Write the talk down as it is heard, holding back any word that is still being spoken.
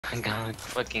I got like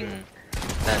fucking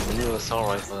that new assault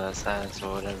rifle that's ass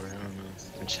or whatever. I don't know.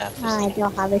 Some chapters. I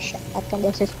don't have a shotgun.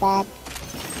 This is bad.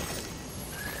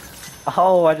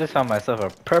 Oh, I just found myself a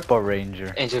purple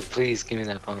ranger. Angel, please give me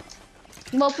that pump.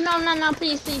 Well, no,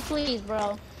 please,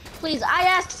 bro. Please, I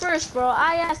asked first, bro.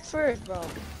 I asked first, bro.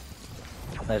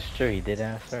 That's true, he did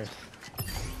ask first.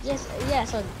 Yes, yeah.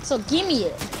 So give me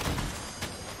it.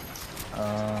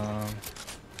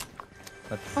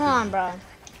 Let's see. Come on, bro.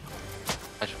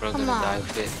 Watch bro Come gonna on. die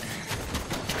fit.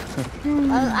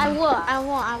 I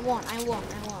won't.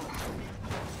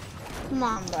 Come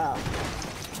on, bro.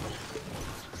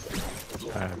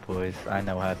 Alright, boys, I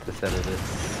know how to settle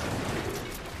this.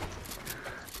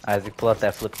 Isaac, pull out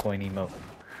that flip coin emote.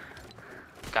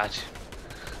 Got you.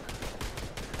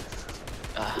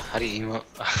 How do you emote?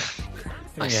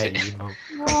 Oh, Yeah, shit. emote.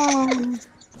 Oh,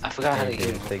 I forgot how to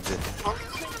Here, emote. take this.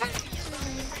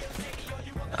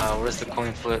 Where's the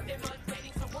coin flip?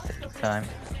 Time.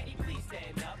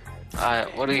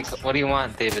 What do you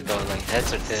want, David? Though, like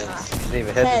heads or tails?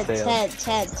 David, head to tail. Heads.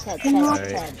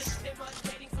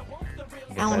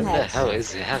 I want What the heads. hell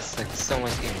is it? It has like so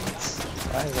much emotes.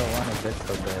 Why do I want a bit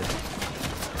so bad?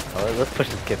 Oh, let's push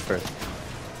this kid first.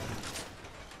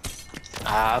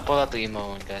 I'll pull out the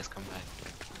emo when guys come back.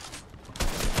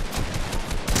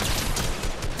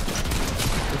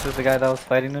 This is the guy that was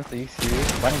fighting us? Are you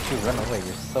serious? Why didn't you run away?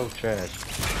 You're so trash.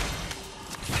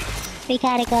 we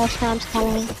gotta go. Storm's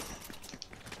coming.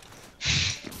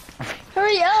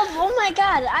 Hurry up! Oh my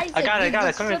God! Isaac, I got you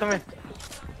it. Come here. just-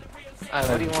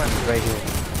 What do you want? Right here.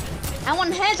 I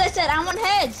want heads. I said I want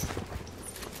heads.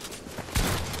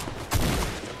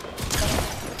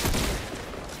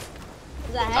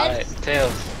 Is that heads? Alright,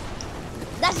 tails.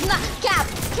 That's not cap.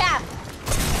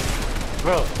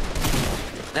 Bro.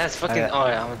 That's fucking. I got- Oh,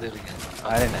 yeah, I'm gonna do it again.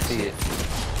 I didn't that see shit. it.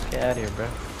 Get out of here, bro.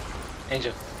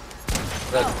 Angel.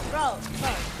 Bro, Look, bro.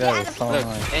 Yeah, Get out it's of so look.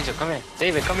 annoying. Angel, come here.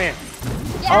 David, come here.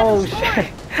 Get out Oh of the store.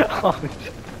 shit! Oh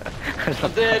shit!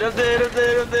 I'm dead.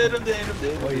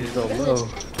 Oh, he's so low.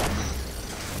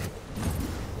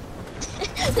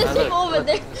 There's people over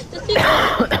there. There's people.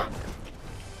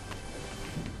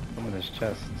 I'm in his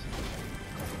chest.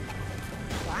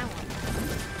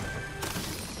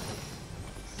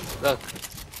 Look.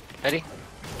 Ready?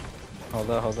 Hold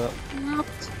up.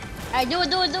 Alright, do it.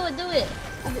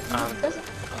 Doesn't-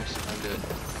 Oh shit, I'll do it.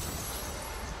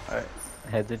 Alright.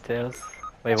 Heads or tails?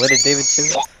 Wait, what did David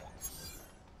choose?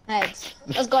 Heads.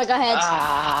 Let's go. I got heads.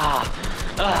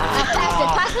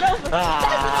 Pass it over.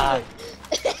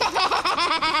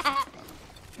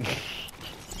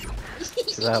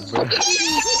 Chill out, bro.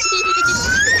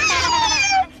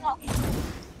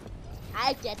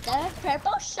 I get the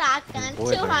purple shotgun.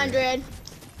 Boy, 200.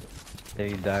 There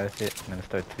you die with it, and then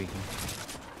start tweaking.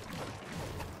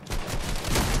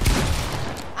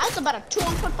 I was about a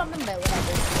 200 fucking bill.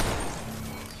 Whatever.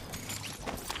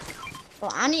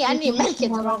 Well, I need to make it,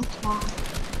 bro.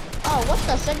 Oh, what's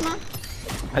the Sigma?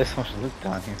 There's so much loot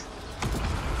down here.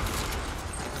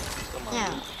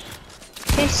 Yeah.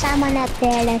 There's someone up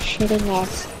there that's shooting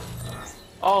us.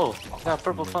 Oh, got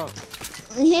purple pump.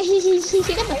 He got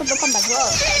the purple pump as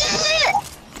well.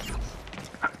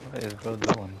 What is bro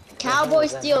doing? Cowboy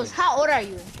Steels. How old are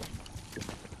you?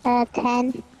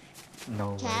 10.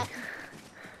 No way. Cat.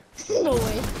 No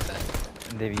way.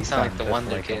 David, You sound like the just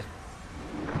Wonder him. Kid.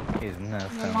 He's not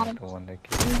sound like the Wonder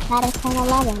Kid. Not a 10,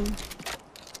 11.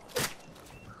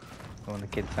 The Wonder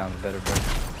Kid sounds better, bro.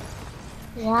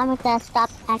 Yeah, I'm gonna stop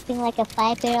acting like a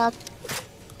 5-year-old.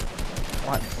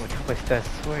 What? Wait, I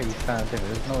swear you sound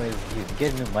different. There's no way you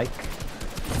get a new mic.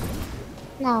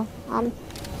 No,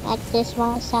 I just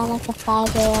want to sound like a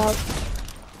 5-year-old.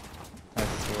 I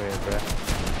swear, bro.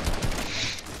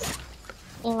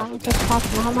 You want me to talk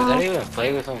Did I normal? even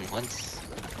play with him once?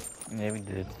 Yeah, we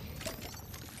did.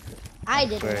 I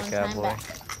did Swear, one time, cowboy. but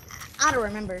I don't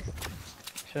remember.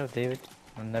 Shut up, David.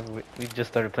 We just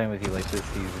started playing with you like this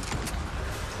season.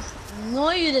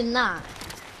 No, you did not.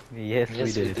 Yes, we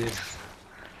Yes, did.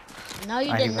 No,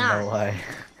 you I did don't even not. know why.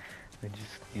 We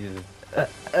just needed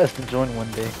us to join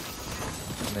one day.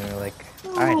 And they were like,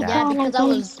 alright my now. Yeah, God. because I I'm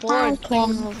was bored getting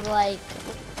playing with like,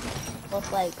 I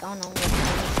don't know.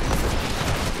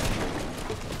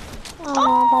 Oh,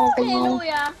 that was annoying.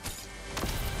 Hallelujah.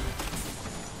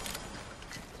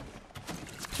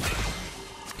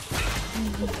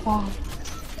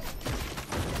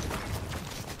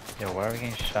 Yo, why are we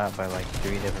getting shot by like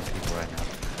 3 different people right now?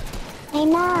 I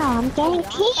know, I'm getting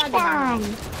teed on.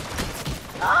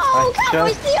 Oh, I Cowboy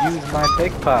just Steels! used my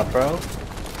big pop, bro. I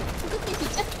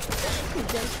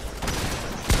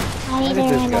What is either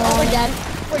this ran guy? Oh, we're away. dead.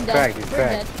 We're dead. Cracked, he's We're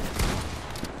cracked.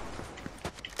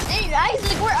 dead. Hey,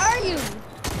 Isaac, where are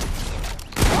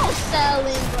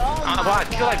selling, bro. Oh my Bro, I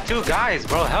killed like God. 2 guys,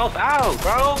 bro. Help out,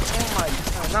 bro. Oh my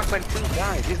god, I knocked like 2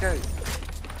 guys. These guys.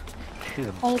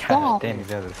 Dude, Hey, God Dad. damn, these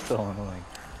guys are so annoying.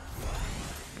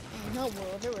 No, bro,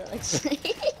 they were like straight.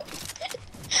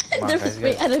 Come on, They're guys,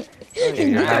 straight guys. out of. you're They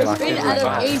not were locked straight in out of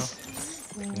right now. Angel.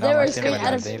 Not They were locked in straight right out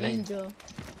now, of David. Angel. You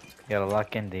gotta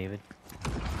lock in, David.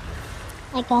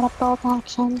 I got a bolt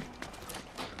action.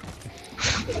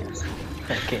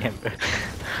 I can't, bro.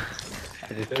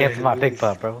 I just canceled my pick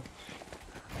pop, bro.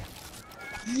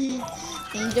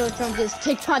 Angel Trump just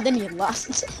picked on, then he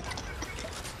lost.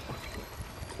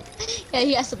 Yeah,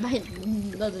 he has to buy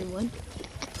another one.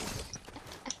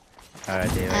 Alright,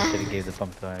 David, I should've gave the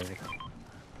pump to Isaac.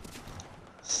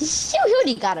 He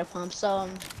already got a pump, so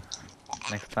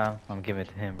Next time, I'm giving it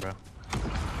to him, bro.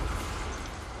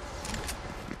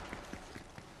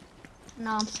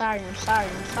 no, I'm sorry, I'm sorry,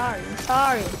 I'm sorry, I'm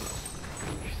sorry. If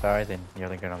you're sorry, then you're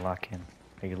only gonna lock in.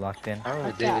 Are you locked in? I remember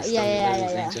Okay, David stole yeah, your yeah,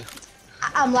 Legos, yeah. Angel.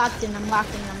 I'm locked in, I'm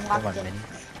locked in, I'm Come locked on, in. Minnie.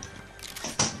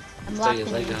 I'm Stole locked your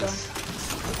in, Angel. Legos.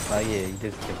 Oh yeah, you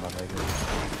did skip my Legos.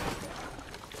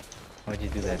 Why'd you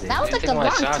do that, David? That was Hey, like take a my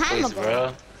long shot, time please, ago.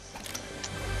 bro.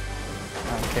 I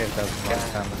don't care if that was a long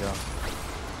time ago.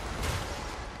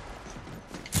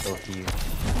 Go to you.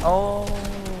 Oh!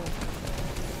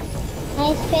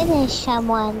 Nice finish,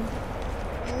 someone.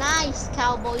 Nice,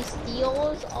 Cowboy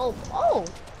Steals. Oh, oh,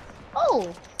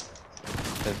 oh.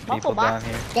 There's Bubble people box.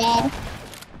 down here. Dead.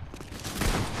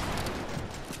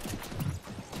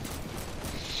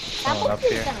 Someone up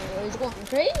here. Is going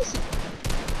crazy.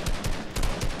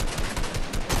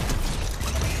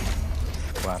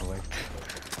 Squad away.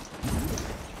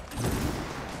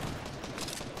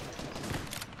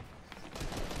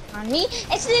 On me?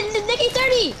 It's the Nicky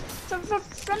 30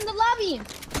 from the lobby.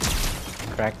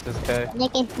 Crack this guy.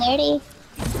 Nick is 30.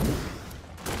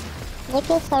 Nick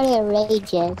is 30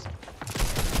 rages.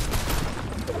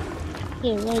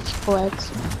 He rage quits.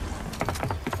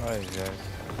 Where are these guys?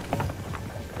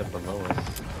 They're below us.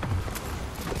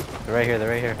 They're right here, they're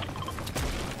right here.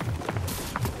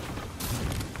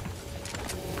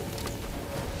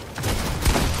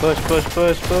 Push, push,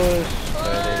 push, push! There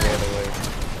they ran away.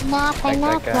 Knock, I Like that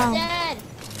knocked guy. one. Dead.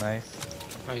 Nice.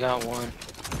 I got one.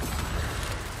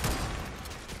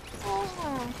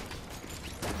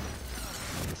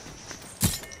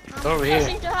 Over here.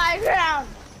 Pushing to high ground.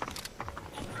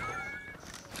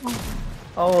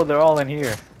 Oh, they're all in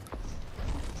here.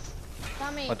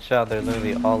 Coming. Watch out, they're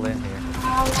literally all in here.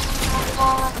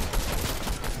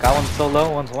 Got one so low,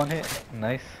 one's one hit.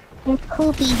 Nice. Your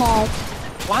poopy head.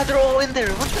 Why they're all in there?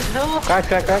 What the hell? Crack,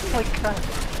 crack, crack. Oh my god.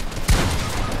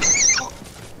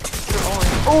 They're all in.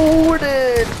 Oh, we're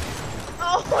dead!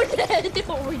 Oh, we're dead.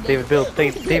 Oh, we're dead. David, build.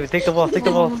 David, take the ball, take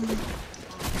the ball.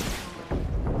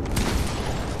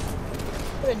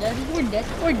 We're dead. We're dead.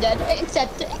 We're dead.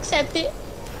 Accept it. Accept it.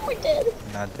 We're dead.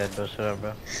 Not dead, bro. Shut up,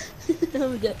 bro.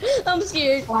 I'm dead. I'm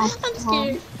scared. What? I'm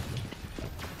scared.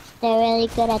 They're really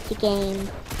good at the game.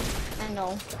 I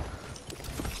know.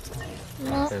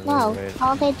 No, They're no. really great.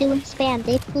 All they do is spam.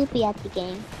 They poopy at the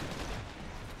game.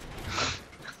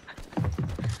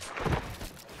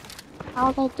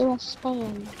 All they do is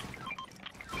spam.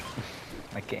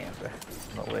 I can't, bro.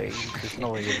 No way. There's no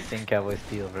way you're the same Cowboy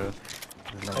Steel, bro.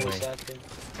 There's no way.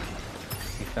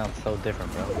 You sound so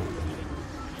different, bro.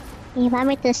 You want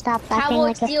me to stop acting Cowboy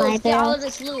like a steals. Get all 5-year-old? of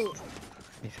this loot.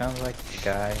 He sounds like a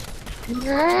guy. You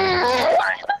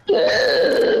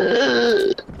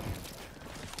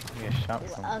get shot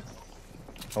from.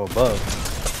 Oh, above.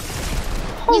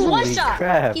 He's Holy one shot.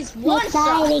 crap. He's You one died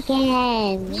shot.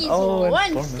 again. He's Oh, and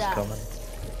one Storm is shot. coming.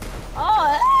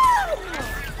 Oh,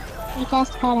 You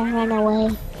just gotta run away.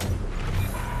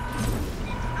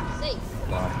 I'm safe.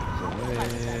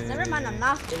 Flies away. Never mind, I'm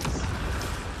not this.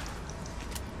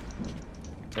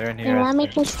 They're in You here. want me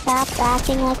Esther. to stop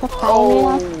acting like a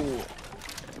 5-year-old? Oh!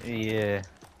 Yeah.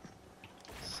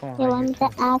 Someone You right want me here,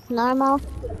 to act normal? too.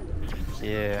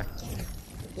 Yeah.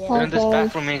 Yeah. They're in this Okay.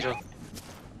 bathroom, Angel.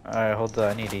 Alright, hold on.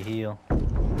 I need to heal.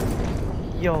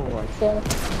 Yo, Okay. I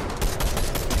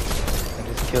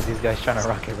just killed these guys trying to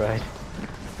rocket ride.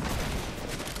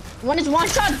 One is one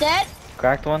shot dead.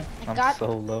 Cracked one? I I'm got- so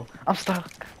low. I'm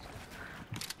stuck.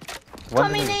 One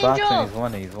Coming, in his box Angel.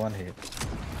 and he's one hit.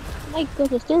 My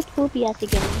goodness, there's poopy at the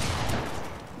game.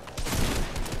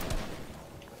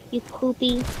 You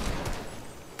poopy.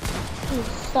 You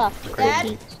suck, Dad?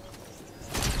 poopy.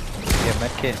 Yeah,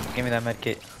 medkit. Give me that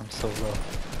medkit. I'm so low.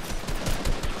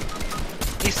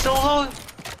 He's so low.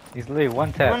 He's literally one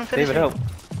One tap. finisher. David, help.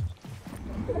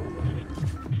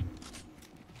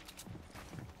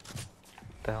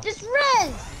 The hell? Just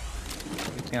res.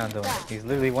 What's he on doing? He's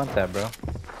literally one tap, bro.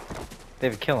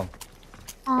 David, kill him.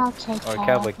 Okay, Or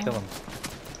Cowboy, kill him.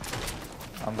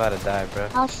 I'm about to die, bro.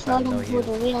 I'll show I know them who you.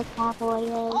 the real cowboy is.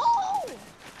 Oh!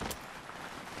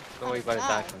 Don't worry about it,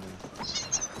 die from him.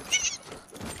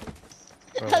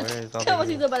 Bro, where is all Tell us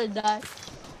the he's heals? about to die.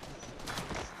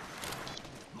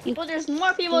 But there's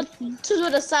more people to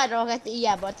the side. Okay,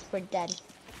 yeah, but we're dead.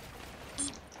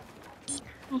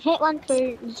 I hit one for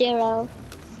 0.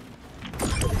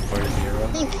 For I 0?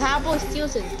 think Cowboy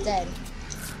Steals is dead.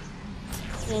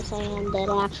 Yes, I am dead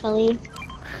actually.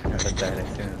 I would have died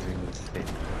as soon as we would say.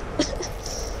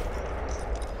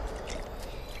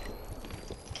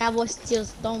 Cowboy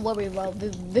Steals, don't worry, bro.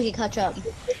 We can catch up.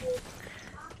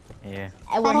 Yeah.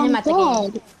 I But want I'm him at the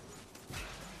game. dead.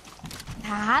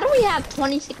 How do we have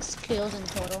 26 kills in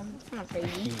total? That's not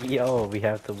crazy. Yo, we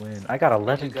have to win. I got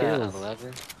 11 You got kills.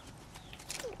 11?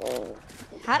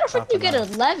 How the frick do you get Top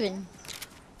 11?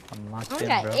 I'm locked I in,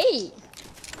 got bro. 8.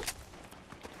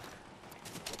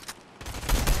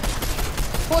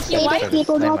 14 They white? the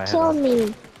people Snipe my that head kill off.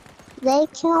 me. They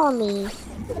kill me. It's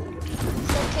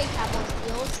okay, Cowboy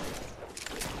Steals.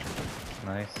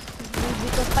 Nice. We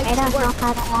can fight I don't to know work.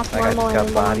 how to act I got, normal got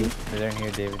anymore. body. They're in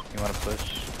here, David. You wanna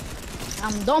push?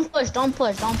 Don't push, don't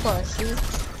push, don't push. See?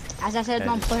 As I said, Okay,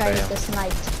 don't just push, I spray get him. the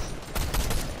sniped.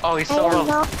 Oh, he's I so don't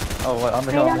low. know. Oh, what? On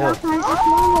the I hill, on don't the know hill. how to act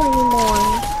normal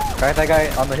anymore. Crack that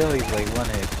guy on the hill. He's like 1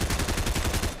 hit.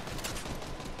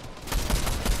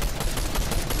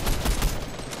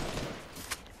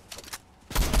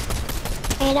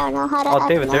 I don't know how to Oh, act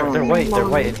David, they're normal white. They're anymore.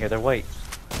 white in here. They're white.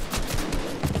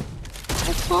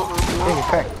 I can't act David, normal.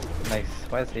 crack. Nice.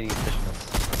 Why is 80 pushing us?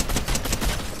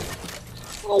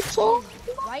 I can't.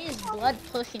 Why is blood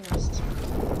pushing us?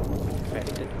 Right,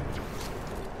 he did.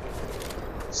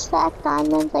 Stack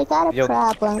diamonds, I got a Yo.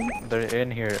 problem. They're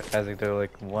in here as if they're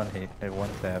like 1 hit or 1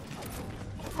 tap.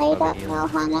 I the don't healing. know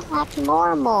how to act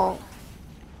normal.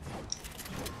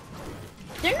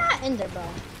 They're not in there, bro.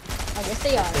 I guess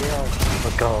they are.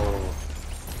 Let's go.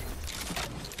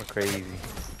 We're crazy.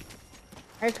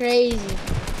 They're crazy.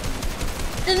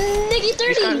 The Nicky He's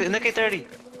 30! coming, Nicky 30.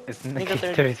 It's Nigga Nicky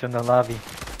 30. 30 from the lobby.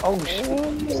 Oh shit.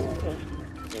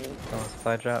 Oh,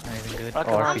 supply drop, anything good?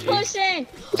 Rocket Oh, I'm launcher. RPG. pushing!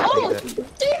 I'll Oh! take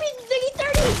that. David, Nicky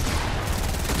 30!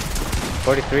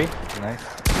 43? Nice.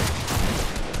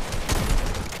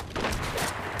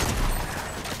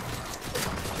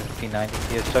 P90.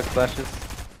 He has chuck flashes.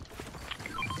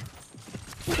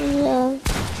 Yeah.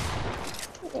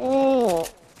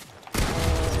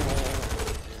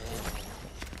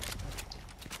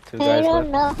 Two I guys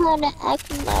don't left. know how to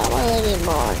act normal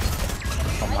anymore.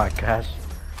 Oh my gosh.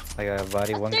 I got a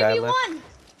body, That's 1 guy left. 31!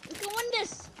 We can win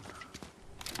this!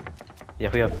 Yeah,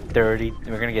 we have 30.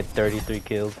 We're gonna get 33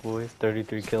 kills, boys.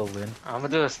 33 kills in. I'm gonna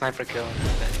do a sniper kill.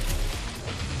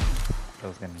 I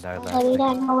was gonna die last But we second.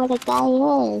 don't know where the guy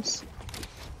is.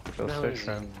 Go No, search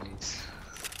for him. he's-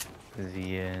 Is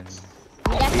he in?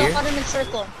 We have to Here? hold him in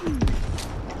circle.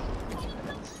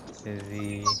 Is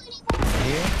he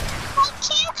here?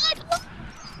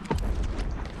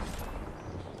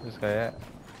 Where's this guy at?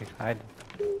 He's hiding.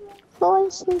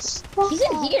 Voices. He's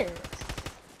in here.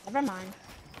 Never mind.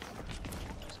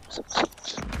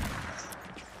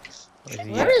 Where's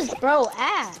he Where at? is bro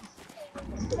at?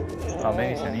 Oh,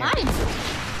 maybe he's in here. Mine.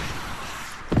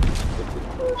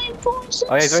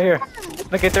 Oh, yeah, he's right here.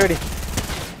 Look at 30.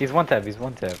 He's 1 tap. He's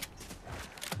 1 tap.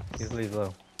 He's really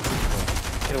low.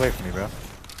 Get away from me, bro.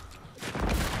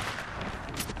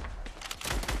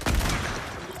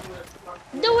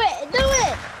 Do it! Do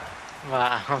it!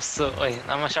 Wow, I'm so. Wait,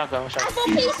 I'm a shotgun. I'm a I shotgun.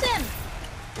 will piece him!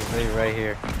 He's literally right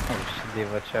here. Oh shit,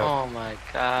 Dave, watch out. Oh my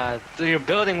god. Dude, your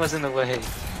building was in the way.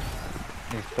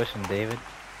 He's pushing David.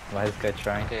 Why is this guy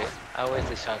trying? Okay, I'll wait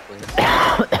the shotgun.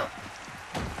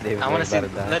 David's I wanna about see. to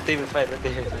die. Let David fight. Let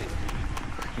David fight.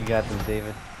 You got this,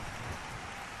 David.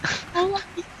 Not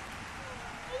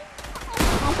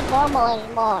normal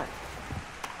anymore.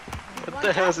 What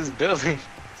the hell is this building?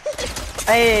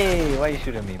 Hey, why you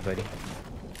shooting me, buddy?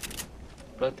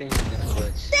 Building is in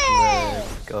glitch.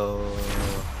 Let's go.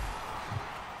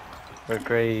 We're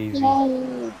crazy.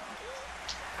 Yay.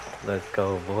 Let's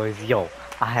go, boys. Yo,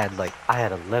 I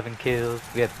had 11 kills.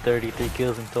 We had 33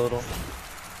 kills in total.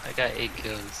 I got 8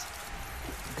 kills.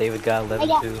 David got I 11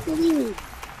 got too. 3.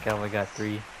 Cowboy got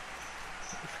 3.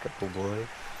 Let's go, boys.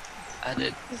 I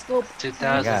did Let's go.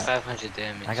 2,500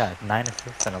 damage. I got 9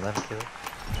 assists and 11 kills.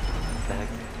 What the heck?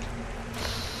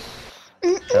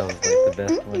 That was like the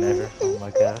best win ever. Oh my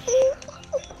gosh.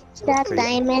 Stack crazy.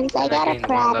 diamonds, I got a gained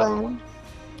 1 level. problem.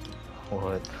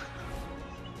 What?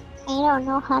 I don't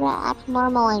know how to act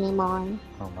normal anymore.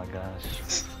 Oh my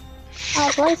gosh.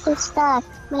 My voice is stuck.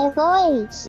 My voice.